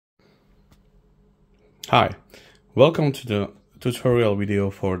Hi, welcome to the tutorial video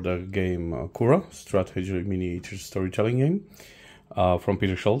for the game KUROI, strategy miniature storytelling game from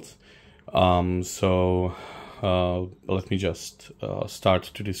Peter Schultz. Let me just start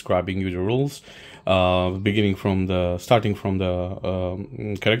to describing you the rules, starting from the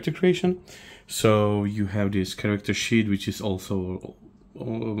character creation. So you have this character sheet, which is also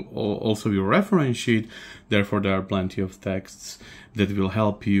your reference sheet. Therefore, there are plenty of texts that will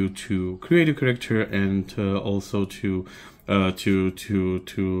help you to create a character and also to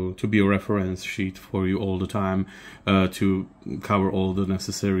be a reference sheet for you all the time to cover all the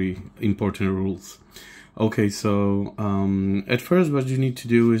necessary important rules. Okay, so at first what you need to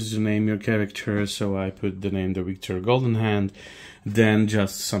do is to name your character. So I put the name the Victor Goldenhand, then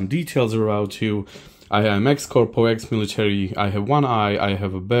just some details about you. I am ex-corpo, ex-military, I have one eye, I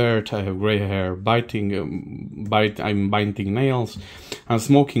have a beard, I have gray hair, I'm biting nails, I'm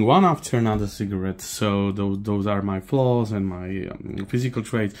smoking one after another cigarette. So those are my flaws and my physical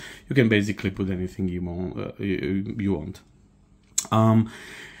traits. You can basically put anything you want.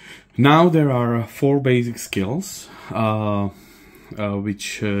 Now there are 4 basic skills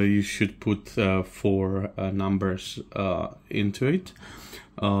which you should put 4 numbers into it.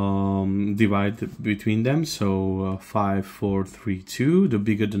 Divide between them, so 5, 4, 3, 2. The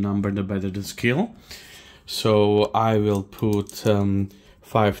bigger the number, the better the skill. So I will put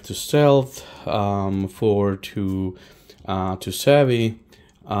 5 to stealth, 4 to savvy,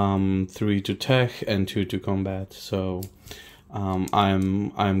 3 to tech, and 2 to combat. So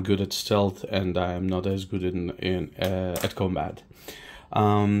I'm good at stealth, and I am not as good at combat.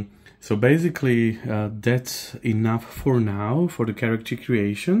 So basically, that's enough for now for the character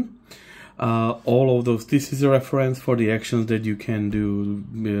creation. All of those, this is a reference for the actions that you can do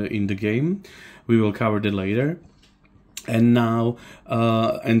in the game. We will cover that later. And now,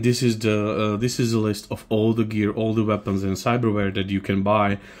 and this is a list of all the gear, all the weapons and cyberware that you can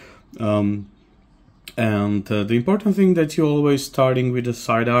buy. And the important thing that you're always starting with a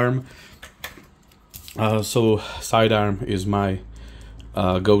sidearm. So sidearm is my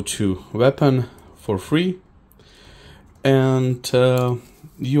go-to weapon for free, and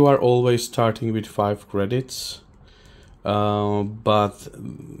you are always starting with 5 credits, but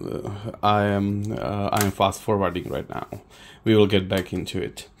I am fast forwarding right now. We will get back into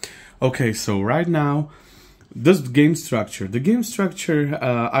it. Okay, so right now this game structure. The game structure,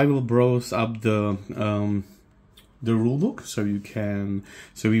 I will browse up the rulebook, so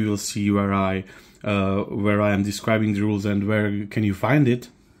we will see where I am describing the rules and where can you find it.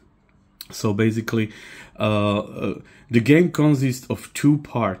 So basically, the game consists of 2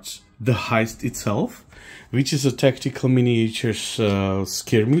 parts. The heist itself, which is a tactical miniature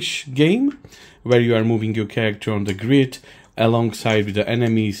skirmish game, where you are moving your character on the grid alongside with the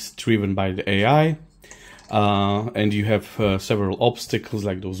enemies driven by the AI. And you have several obstacles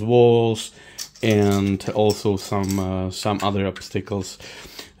like those walls, and also some other obstacles.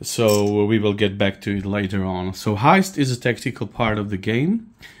 So we will get back to it later on. So heist is a tactical part of the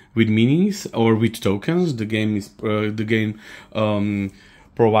game with minis or with tokens. The game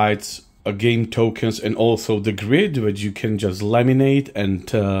provides game tokens and also the grid, which you can just laminate and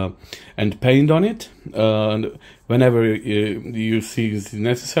paint on it whenever you see it's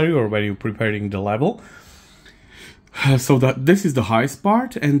necessary or when you're preparing the level. So this is the heist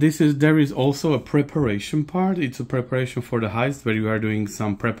part, and there is also a preparation part. It's a preparation for the heist where you are doing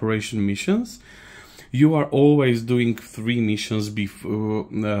some preparation missions. You are always doing 3 missions before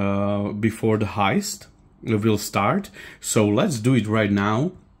the heist will start. So let's do it right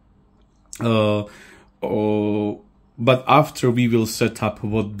now. But after we will set up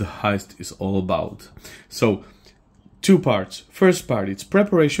what the heist is all about. So 2 parts. First part, it's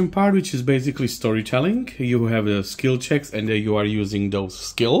preparation part, which is basically storytelling. You have the skill checks, and you are using those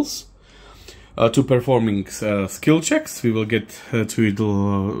skills to performing skill checks. We will get to it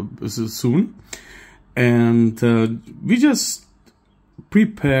soon. And we just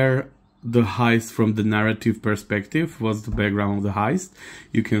prepare the heist from the narrative perspective. What's the background of the heist?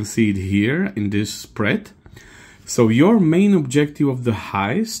 You can see it here in this spread. So your main objective of the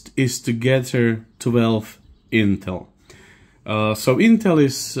heist is to gather 12 intel. So intel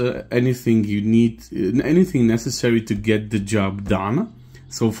is anything you need, anything necessary to get the job done.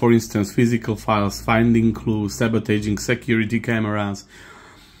 So for instance, physical files, finding clues, sabotaging security cameras.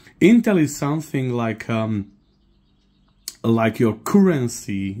 Intel is something like your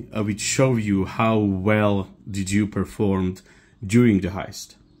currency, which show you how well did you perform during the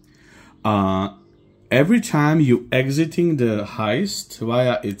heist. Every time you exiting the heist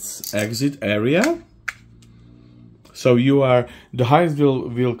via its exit area, So the heist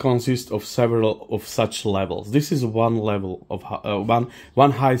will consist of several of such levels. This is one level of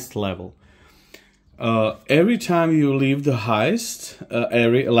one heist level. Every time you leave the heist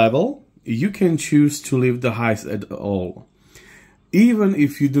area level, you can choose to leave the heist at all, even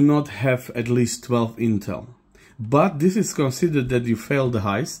if you do not have at least 12 intel. But this is considered that you failed the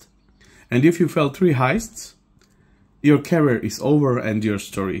heist, and if you fail 3 heists, your career is over and your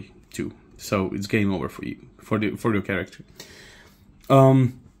story too. So it's game over for you, for your character.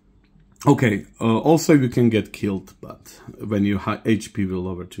 Okay. Also, you can get killed, but when your HP will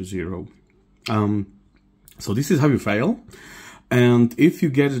lower to 0. So this is how you fail. And if you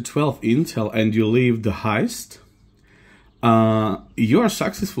get a 12 intel and you leave the heist, you are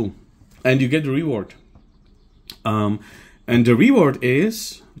successful and you get the reward. And the reward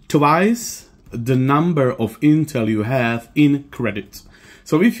is twice the number of intel you have in credits.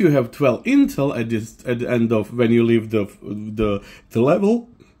 So if you have 12 intel at the end of when you leave the level,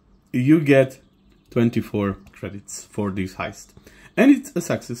 you get 24 credits for this heist, and it's a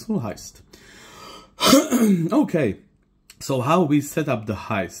successful heist. Okay, so how we set up the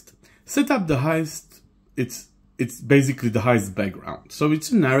heist? Set up the heist. It's basically the heist background. So it's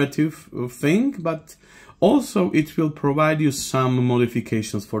a narrative thing, but also it will provide you some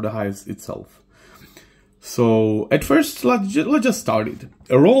modifications for the heist itself. So at first, let's just start it.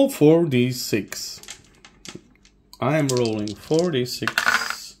 Roll 4d6. I am rolling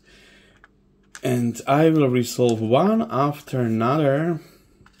 4d6, and I will resolve one after another.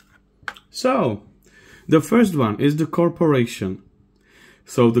 So the first one is the corporation.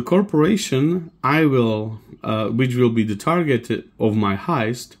 So the corporation which will be the target of my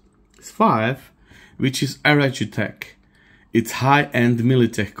heist, is 5, which is Arachitech. It's high-end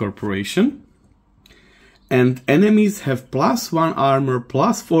Militech corporation. And enemies have +1 armor,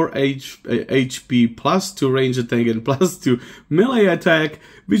 +4 HP, +2 range attack, and +2 melee attack,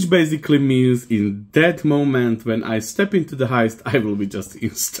 which basically means in that moment when I step into the heist, I will be just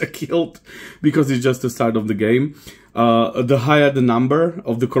insta-killed, because it's just the start of the game. The higher the number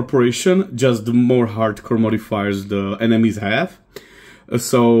of the corporation, just the more hardcore modifiers the enemies have.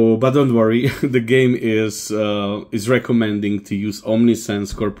 So, but don't worry, the game is recommending to use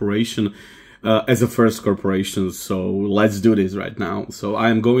Omnisense Corporation as a first corporation, so let's do this right now. So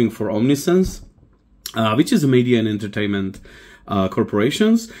I'm going for Omnisense, which is a media and entertainment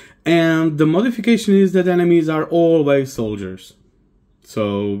corporations, and the modification is that enemies are always soldiers.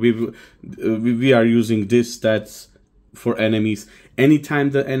 So we are using these stats for enemies.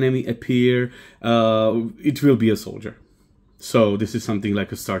 Anytime the enemy appear, it will be a soldier. So this is something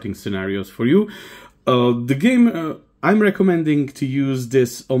like a starting scenarios for you. The game, I'm recommending to use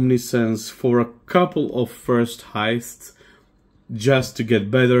this Omnisense for a couple of first heists, just to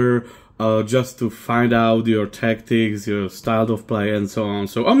get better, just to find out your tactics, your style of play, and so on.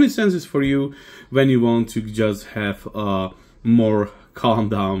 So Omnisense is for you when you want to just have more calm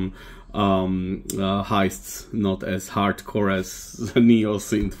down heists, not as hardcore as Neo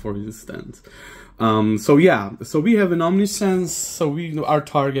Synth, for instance. So yeah, so we have an Omnisense. So our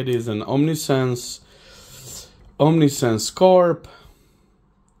target is an Omnisense Corp,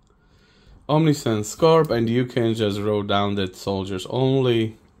 and you can just wrote down that soldiers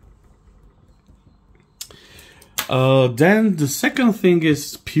only. Then the second thing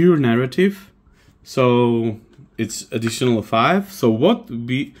is pure narrative, so it's additional 5. So what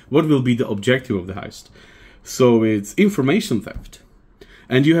will be the objective of the heist? So it's information theft.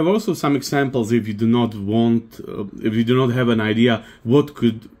 And you have also some examples if you do not have an idea what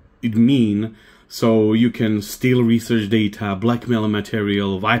could it mean. So you can steal research data, blackmail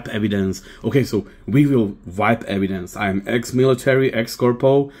material, wipe evidence. Okay, so we will wipe evidence. I'm ex-military,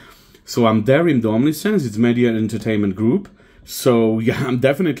 ex-corpo, so I'm there in the Omnisense. It's media and entertainment group. So yeah, I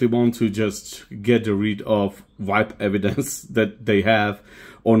definitely want to just get rid of wipe evidence that they have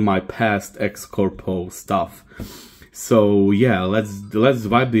on my past ex-corpo stuff. So yeah, let's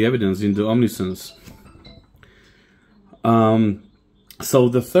wipe the evidence in the Omnisense. So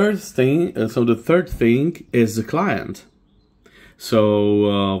the third thing is the client.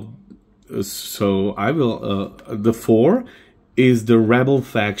 So I will the 4 is the rebel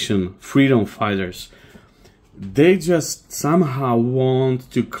faction, freedom fighters. They just somehow want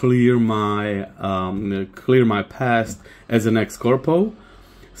to clear my past as an ex-corpo.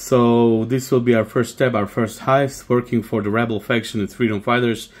 So this will be our first step, our first heist, working for the rebel faction. It's freedom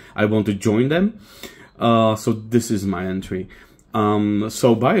fighters. I want to join them. So this is my entry. But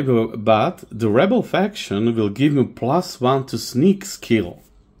the rebel faction will give me +1 to sneak skill,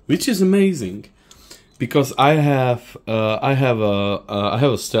 which is amazing, because I have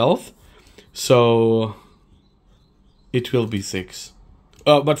a stealth. So it will be 6.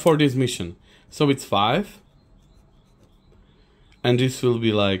 But for this mission, so it's 5, and this will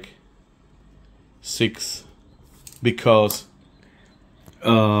be like 6 because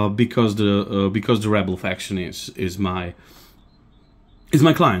the rebel faction is my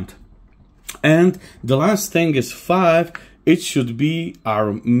client. And the last thing is 5. It should be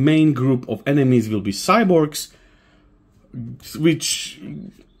our main group of enemies will be cyborgs, which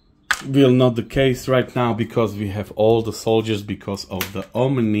will not the case right now because we have all the soldiers because of the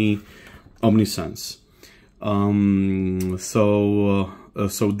omniscience. So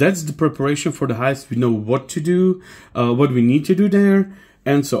that's the preparation for the heist. We know what to do, what we need to do there,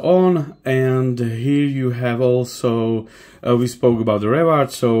 and so on. And here you have also, we spoke about the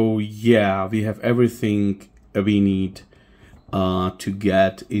reward. So yeah, we have everything we need to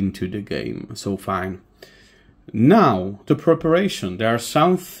get into the game. So fine. Now the preparation. There are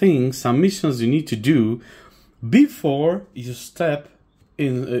some things, some missions you need to do before you step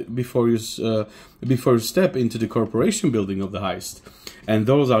in. Before you step into the corporation building of the heist. And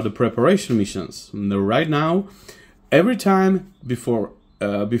those are the preparation missions. Right now, every time before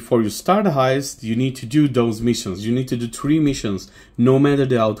you start a heist, you need to do those missions. You need to do 3 missions, no matter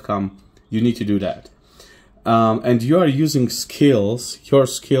the outcome. You need to do that, and you are using your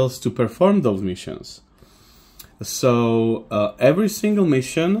skills to perform those missions. So every single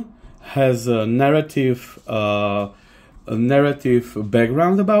mission has a narrative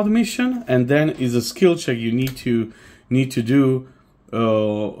background about the mission, and then is a skill check you need to do.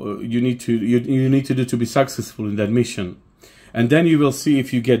 You need to do to be successful in that mission, and then you will see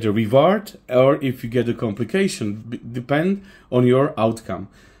if you get the reward or if you get the complication. Depend on your outcome.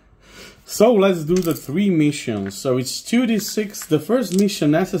 So let's do the 3 missions. So it's 2d6. The first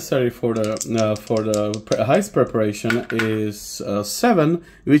mission necessary for the heist preparation is 7,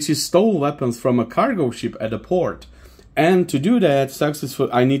 which is stole weapons from a cargo ship at a port. And to do that successful,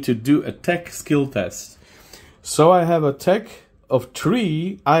 I need to do a tech skill test. So I have a tech of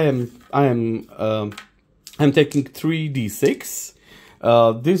 3. I'm taking 3d6.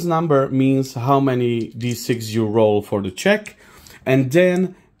 This number means how many d6 you roll for the check, and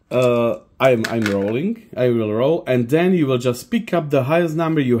then I'm rolling. I will roll, and then you will just pick up the highest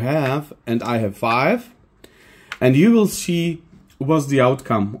number you have, and I have 5, and you will see what's the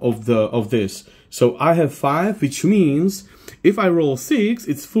outcome of this. So I have 5, which means if I roll 6,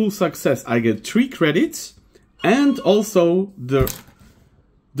 it's full success. I get 3 credits. And also the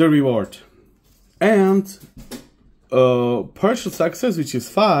reward, and partial success, which is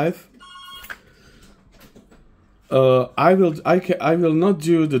 5. I will not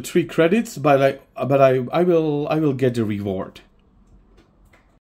do the 3 credits, but I will get the reward.